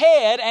thought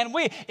ahead, and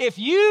if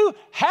you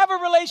have a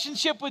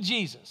relationship with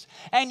Jesus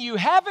and you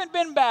haven't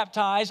been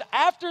baptized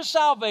after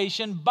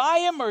salvation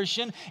by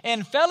immersion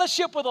in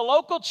fellowship with a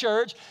local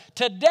church,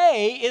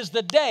 today is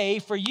the day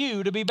for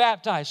you to be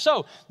baptized.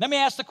 So let me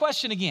ask the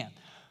question again.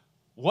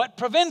 What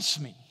prevents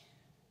me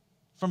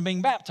from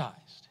being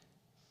baptized?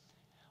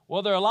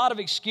 Well, there are a lot of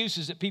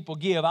excuses that people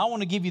give. I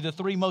want to give you the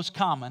three most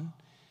common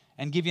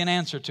and give you an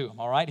answer to them,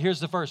 all right?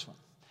 Here's the first one.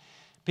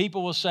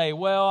 People will say,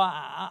 well,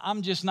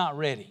 I'm just not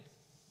ready.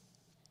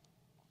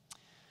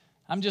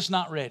 I'm just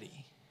not ready.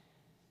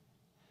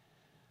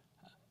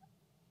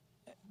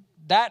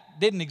 That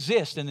didn't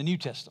exist in the New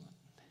Testament.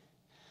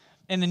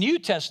 In the New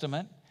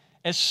Testament,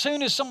 as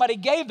soon as somebody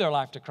gave their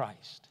life to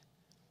Christ,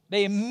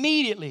 they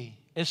immediately,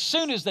 as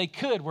soon as they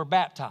could, were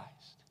baptized.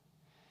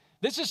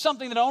 This is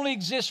something that only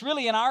exists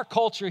really in our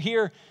culture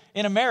here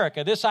in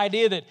America. This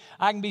idea that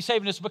I can be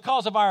saved, and it's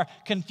because of our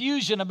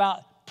confusion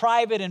about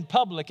private and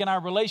public in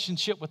our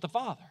relationship with the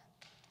Father.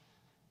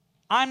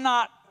 I'm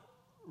not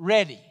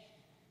ready.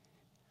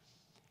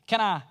 Can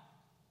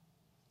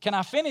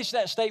I finish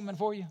that statement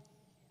for you?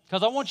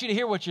 Because I want you to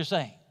hear what you're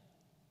saying.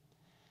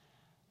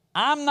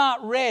 I'm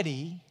not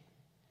ready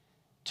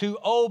to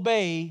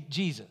obey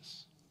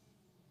Jesus.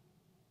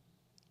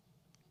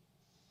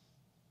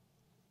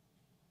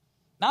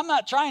 Now, I'm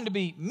not trying to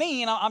be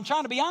mean. I'm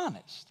trying to be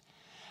honest.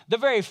 The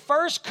very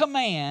first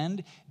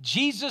command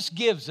Jesus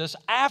gives us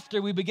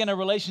after we begin a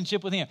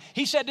relationship with Him,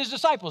 He said to His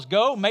disciples,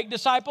 go, make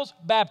disciples,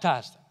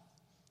 baptize them.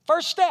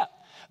 First step.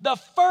 The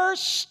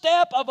first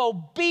step of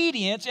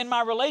obedience in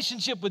my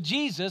relationship with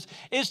Jesus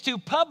is to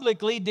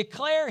publicly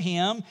declare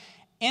Him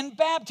in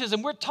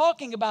baptism. We're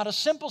talking about a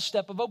simple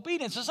step of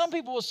obedience. And some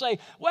people will say,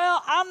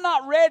 well, I'm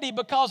not ready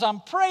because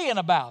I'm praying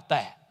about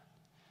that.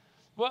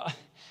 Well,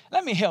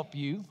 let me help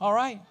you, all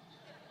right?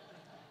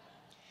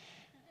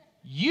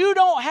 You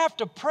don't have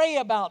to pray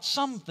about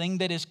something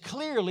that is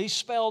clearly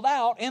spelled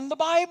out in the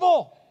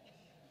Bible.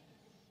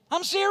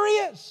 I'm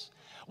serious.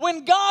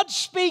 When God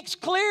speaks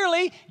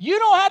clearly, you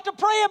don't have to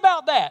pray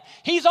about that.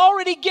 He's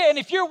already given.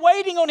 If you're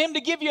waiting on Him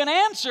to give you an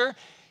answer,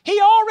 He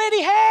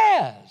already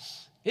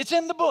has. It's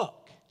in the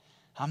book.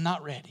 I'm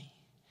not ready.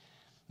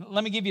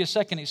 Let me give you a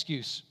second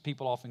excuse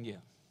people often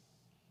give.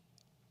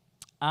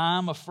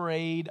 I'm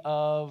afraid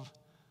of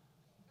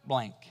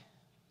blank.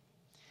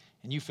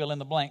 And you fill in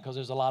the blank because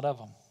there's a lot of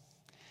them.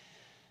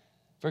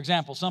 For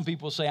example, some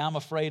people say, I'm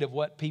afraid of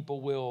what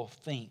people will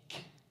think.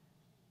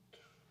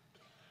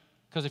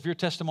 Because if your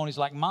testimony is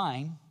like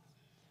mine,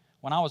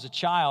 when I was a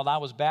child, I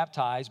was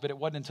baptized, but it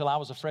wasn't until I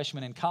was a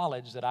freshman in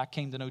college that I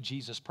came to know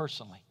Jesus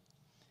personally.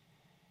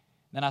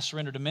 Then I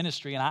surrendered to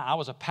ministry, and I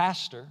was a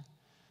pastor,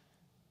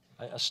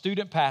 a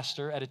student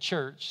pastor at a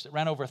church that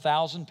ran over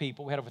 1,000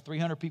 people. We had over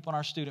 300 people in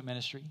our student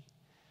ministry.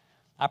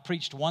 I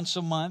preached once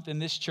a month in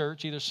this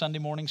church, either Sunday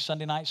morning,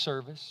 Sunday night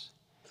service.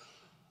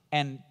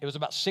 And it was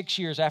about 6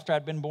 years after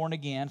I'd been born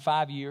again,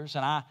 5 years,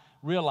 and I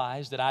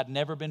realized that I'd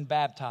never been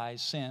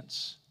baptized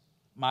since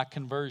my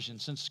conversion,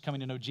 since coming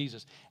to know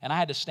Jesus. And I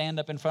had to stand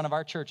up in front of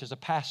our church as a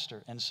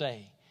pastor and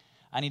say,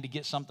 I need to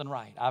get something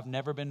right. I've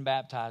never been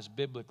baptized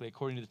biblically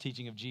according to the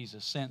teaching of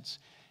Jesus since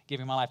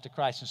giving my life to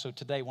Christ. And so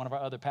today, one of our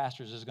other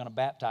pastors is going to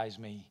baptize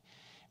me.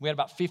 We had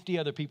about 50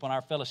 other people in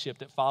our fellowship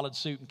that followed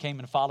suit and came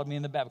and followed me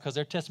in the baptism because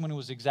their testimony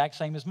was the exact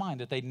same as mine,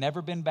 that they'd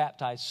never been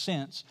baptized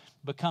since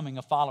becoming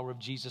a follower of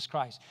Jesus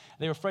Christ.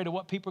 They were afraid of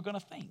what people are going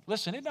to think.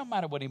 Listen, it don't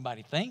matter what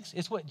anybody thinks.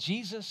 It's what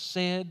Jesus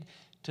said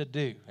to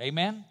do.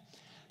 Amen?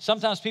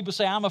 Sometimes people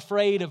say, I'm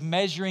afraid of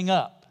measuring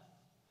up.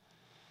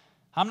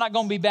 I'm not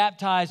going to be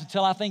baptized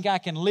until I think I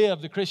can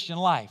live the Christian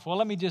life. Well,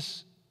 let me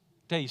just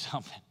tell you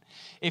something.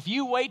 If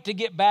you wait to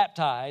get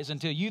baptized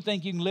until you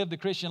think you can live the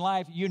Christian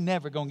life, you're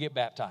never going to get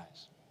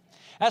baptized.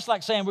 That's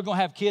like saying we're going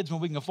to have kids when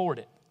we can afford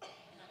it.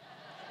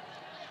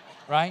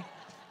 Right?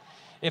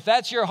 If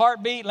that's your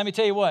heartbeat, let me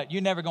tell you what,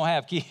 you're never going to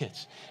have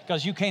kids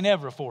because you can't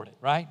ever afford it,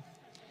 right?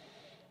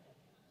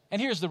 And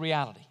here's the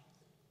reality.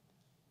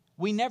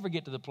 We never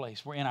get to the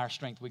place where in our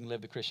strength we can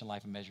live the Christian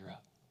life and measure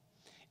up.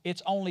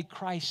 It's only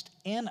Christ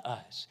in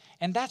us.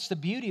 And that's the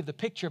beauty of the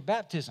picture of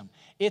baptism.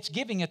 It's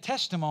giving a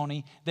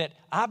testimony that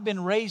I've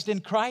been raised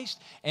in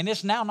Christ, and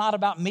it's now not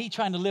about me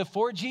trying to live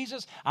for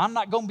Jesus. I'm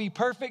not going to be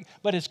perfect,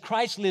 but as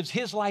Christ lives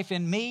His life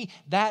in me,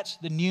 that's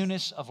the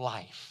newness of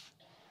life.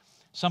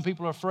 Some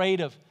people are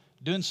afraid of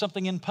doing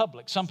something in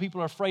public. Some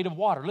people are afraid of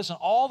water. Listen,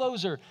 all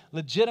those are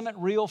legitimate,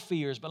 real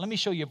fears. But let me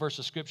show you a verse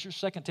of Scripture,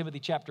 2 Timothy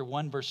chapter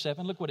 1, verse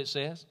 7. Look what it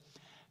says.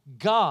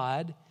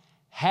 God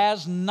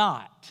has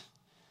not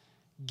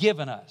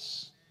given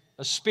us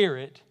a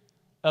spirit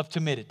of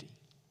timidity.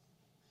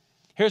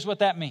 Here's what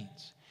that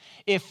means.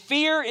 If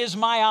fear is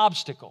my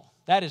obstacle,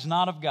 that is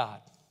not of God.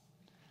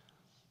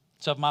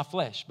 It's of my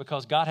flesh,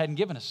 because God hadn't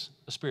given us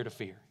a spirit of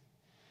fear.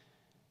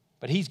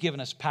 But He's given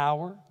us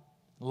power,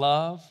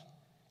 love,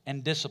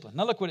 and discipline.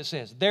 Now look what it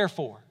says.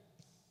 Therefore,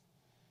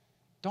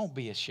 don't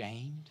be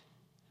ashamed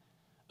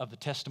of the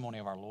testimony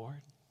of our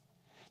Lord.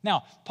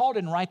 Now, Paul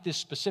didn't write this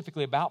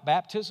specifically about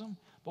baptism,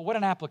 but what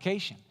an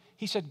application.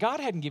 He said, God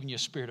hadn't given you a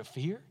spirit of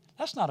fear.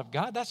 That's not of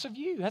God. That's of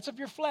you. That's of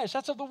your flesh.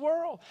 That's of the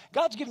world.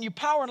 God's given you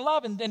power and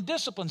love and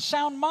discipline,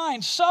 sound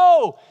mind.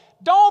 So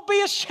don't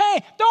be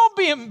ashamed. Don't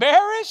be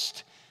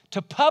embarrassed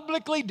to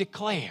publicly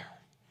declare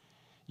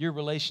your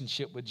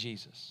relationship with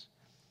Jesus.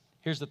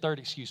 Here's the third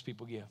excuse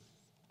people give.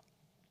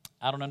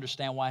 I don't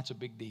understand why it's a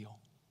big deal.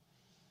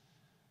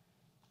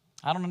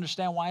 I don't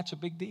understand why it's a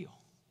big deal.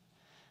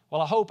 Well,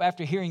 I hope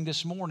after hearing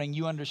this morning,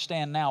 you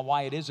understand now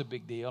why it is a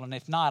big deal. And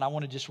if not, I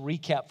want to just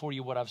recap for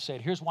you what I've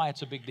said. Here's why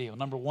it's a big deal.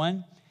 Number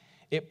one,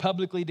 it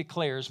publicly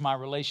declares my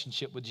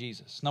relationship with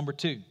Jesus. Number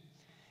two,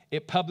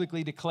 it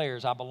publicly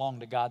declares I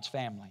belong to God's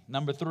family.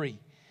 Number three,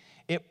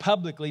 it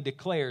publicly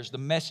declares the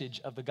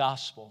message of the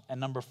gospel. And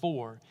number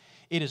four,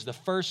 it is the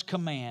first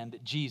command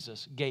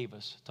Jesus gave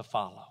us to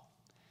follow.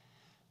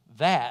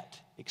 That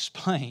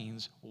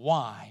explains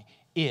why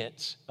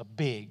it's a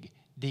big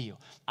deal.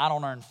 I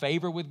don't earn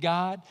favor with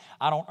God.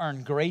 I don't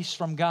earn grace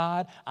from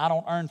God. I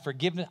don't earn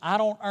forgiveness. I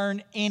don't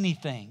earn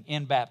anything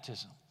in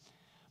baptism.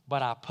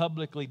 But I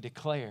publicly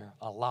declare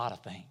a lot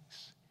of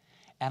things.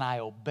 And I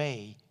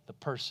obey the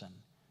person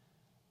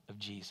of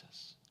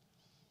Jesus.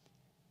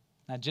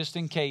 Now, just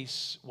in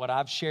case what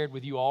I've shared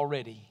with you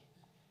already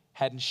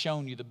hadn't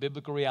shown you the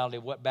biblical reality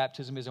of what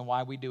baptism is and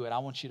why we do it, I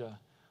want you to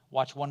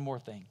watch one more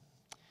thing.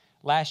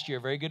 Last year,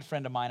 a very good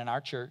friend of mine in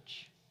our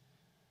church,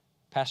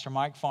 Pastor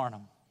Mike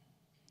Farnham,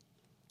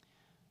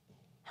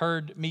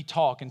 heard me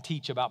talk and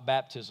teach about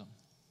baptism.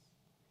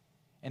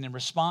 And in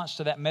response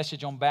to that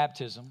message on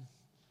baptism,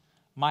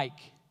 Mike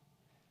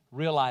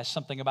realized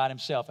something about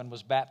himself and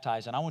was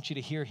baptized. And I want you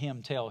to hear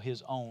him tell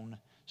his own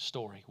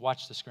story.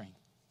 Watch the screen.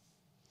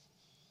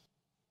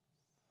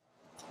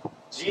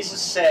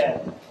 Jesus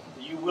said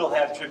that you will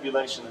have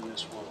tribulation in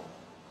this world.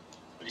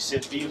 But he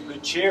said, be of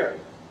good cheer.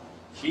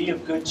 Be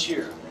of good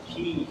cheer, that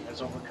he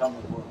has overcome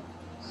the world.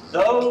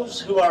 Those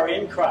who are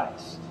in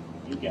Christ,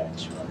 you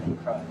guys who are in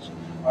Christ,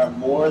 are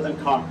more than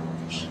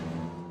conquerors.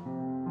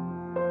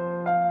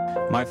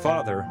 My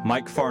father,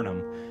 Mike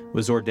Farnham,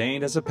 was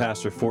ordained as a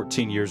pastor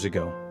 14 years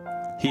ago.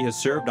 He has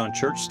served on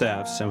church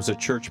staffs and was a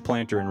church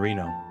planter in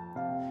Reno.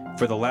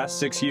 For the last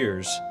 6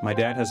 years, my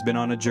dad has been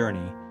on a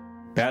journey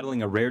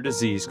battling a rare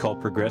disease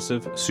called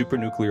progressive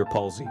supranuclear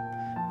palsy,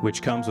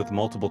 which comes with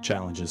multiple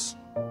challenges.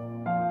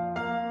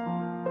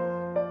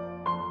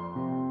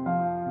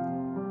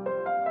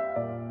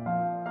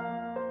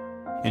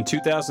 In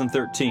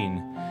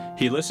 2013,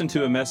 he listened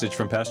to a message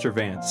from Pastor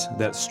Vance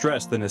that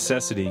stressed the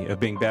necessity of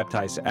being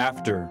baptized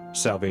after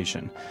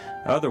salvation.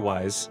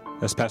 Otherwise,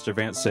 as Pastor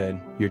Vance said,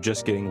 you're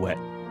just getting wet.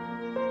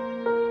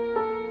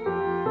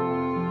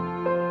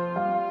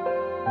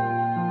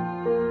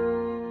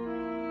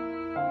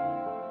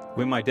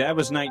 When my dad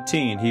was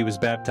 19, he was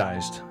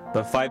baptized,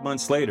 but 5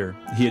 months later,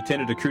 he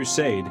attended a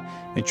crusade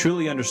and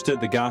truly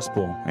understood the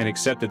gospel and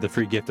accepted the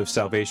free gift of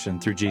salvation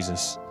through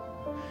Jesus.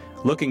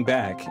 Looking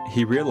back,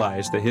 he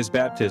realized that his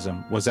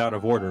baptism was out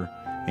of order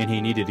and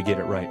he needed to get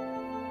it right.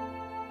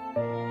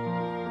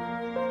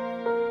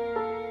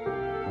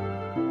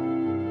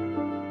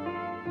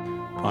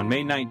 On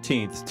May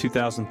 19th,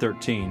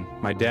 2013,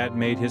 my dad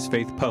made his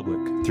faith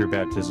public through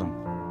baptism.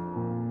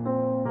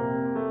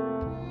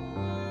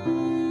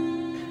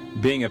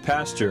 Being a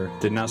pastor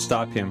did not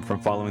stop him from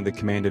following the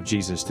command of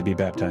Jesus to be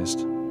baptized.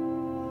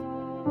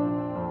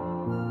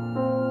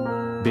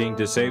 Being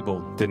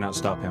disabled did not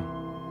stop him.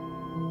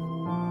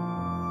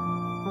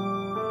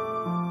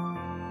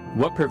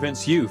 What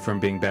prevents you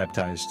from being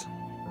baptized?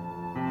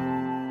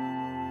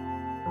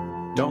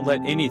 Don't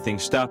let anything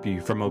stop you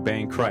from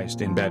obeying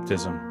Christ in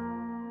baptism.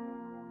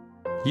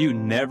 You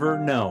never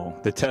know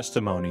the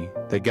testimony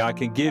that God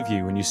can give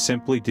you when you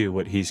simply do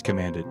what He's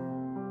commanded.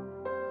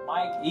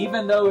 Mike,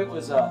 even though it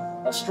was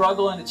a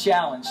struggle and a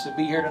challenge to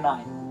be here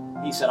tonight,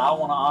 he said, I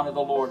want to honor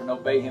the Lord and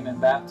obey Him in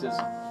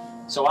baptism.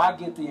 So I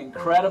get the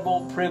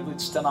incredible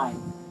privilege tonight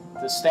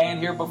to stand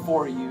here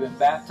before you and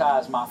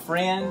baptize my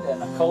friend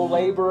and a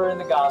co-laborer in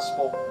the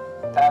gospel,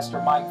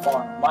 Pastor Mike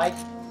Farnham. Mike,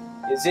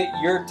 is it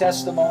your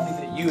testimony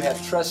that you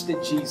have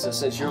trusted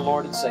Jesus as your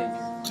Lord and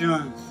Savior?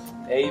 Sure.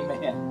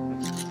 Amen.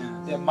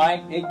 And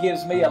Mike, it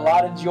gives me a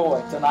lot of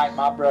joy tonight,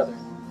 my brother,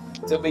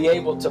 to be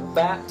able to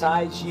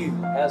baptize you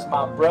as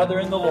my brother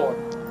in the Lord,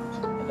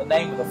 in the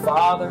name of the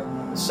Father,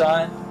 the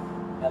Son,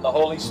 and the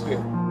Holy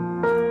Spirit.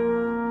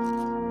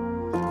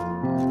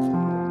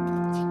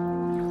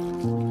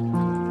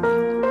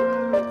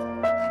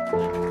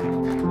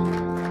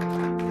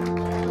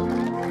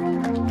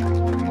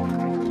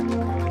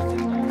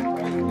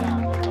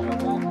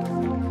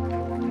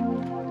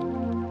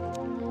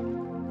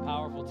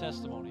 Powerful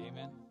testimony,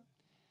 amen.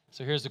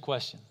 So here's the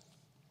question.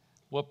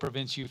 What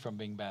prevents you from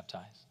being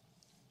baptized?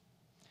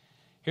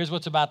 Here's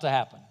what's about to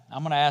happen.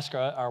 I'm going to ask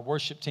our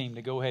worship team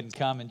to go ahead and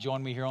come and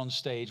join me here on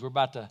stage. We're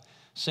about to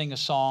sing a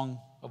song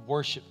of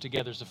worship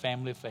together as a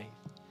family of faith.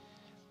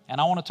 And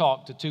I want to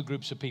talk to two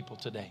groups of people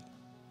today.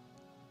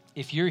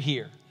 If you're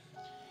here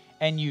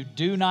and you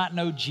do not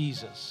know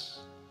Jesus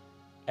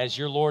as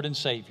your Lord and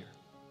Savior,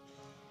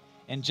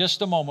 in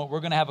just a moment,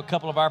 we're going to have a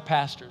couple of our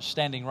pastors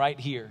standing right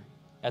here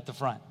at the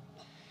front.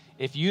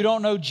 If you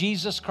don't know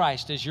Jesus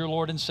Christ as your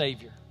Lord and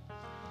Savior,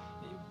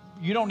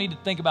 you don't need to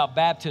think about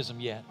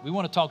baptism yet. We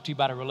want to talk to you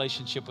about a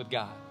relationship with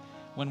God.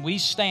 When we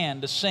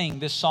stand to sing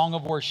this song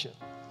of worship,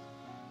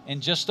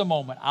 in just a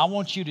moment, I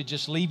want you to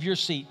just leave your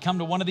seat, come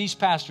to one of these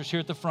pastors here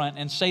at the front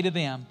and say to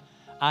them,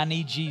 I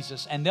need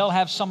Jesus. And they'll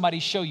have somebody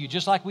show you,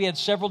 just like we had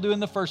several do in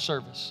the first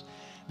service.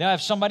 They'll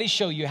have somebody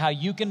show you how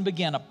you can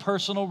begin a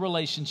personal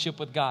relationship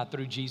with God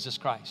through Jesus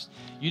Christ.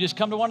 You just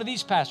come to one of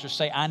these pastors,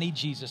 say, I need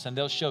Jesus, and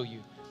they'll show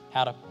you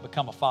how to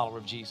become a follower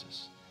of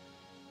Jesus.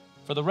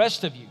 For the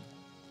rest of you,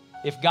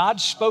 if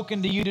God's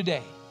spoken to you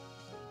today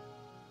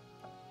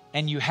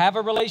and you have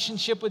a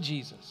relationship with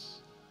Jesus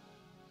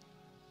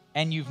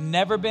and you've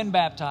never been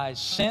baptized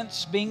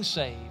since being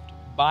saved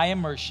by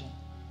immersion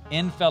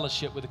in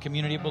fellowship with a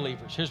community of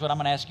believers, here's what I'm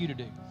going to ask you to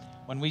do.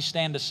 When we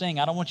stand to sing,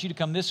 I don't want you to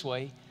come this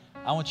way.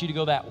 I want you to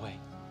go that way.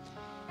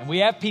 And we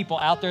have people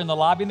out there in the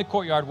lobby in the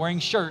courtyard wearing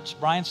shirts.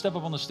 Brian, step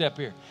up on the step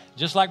here.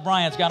 Just like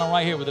Brian's got on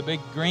right here with a big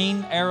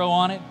green arrow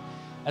on it.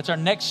 That's our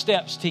Next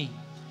Steps team.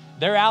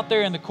 They're out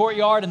there in the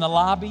courtyard in the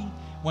lobby.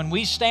 When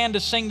we stand to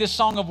sing this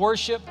song of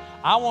worship,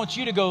 I want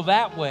you to go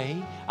that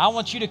way. I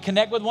want you to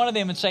connect with one of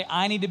them and say,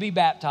 I need to be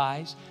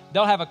baptized.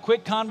 They'll have a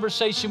quick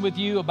conversation with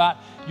you about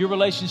your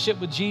relationship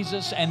with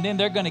Jesus, and then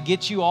they're going to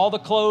get you all the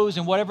clothes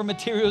and whatever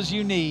materials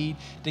you need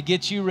to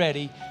get you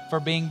ready for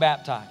being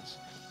baptized.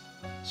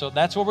 So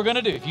that's what we're going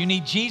to do. If you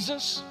need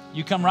Jesus,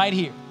 you come right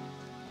here.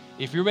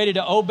 If you're ready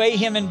to obey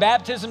Him in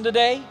baptism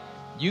today,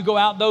 You go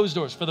out those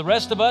doors. For the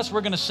rest of us,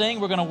 we're going to sing,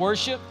 we're going to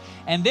worship,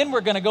 and then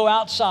we're going to go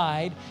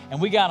outside, and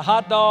we got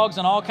hot dogs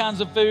and all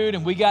kinds of food,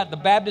 and we got the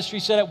baptistry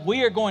set up.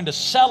 We are going to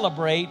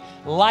celebrate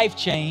life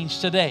change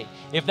today.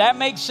 If that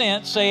makes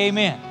sense, say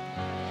amen.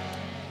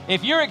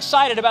 If you're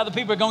excited about the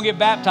people who are going to get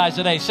baptized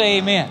today, say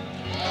amen.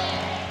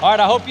 All right,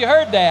 I hope you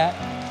heard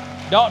that.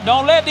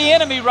 Don't let the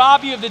enemy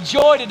rob you of the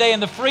joy today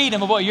and the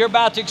freedom of what you're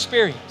about to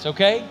experience,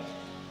 okay?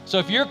 So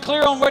if you're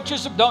clear on what you're,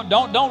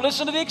 don't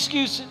listen to the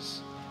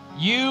excuses.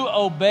 You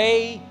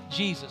obey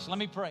Jesus. Let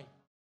me pray.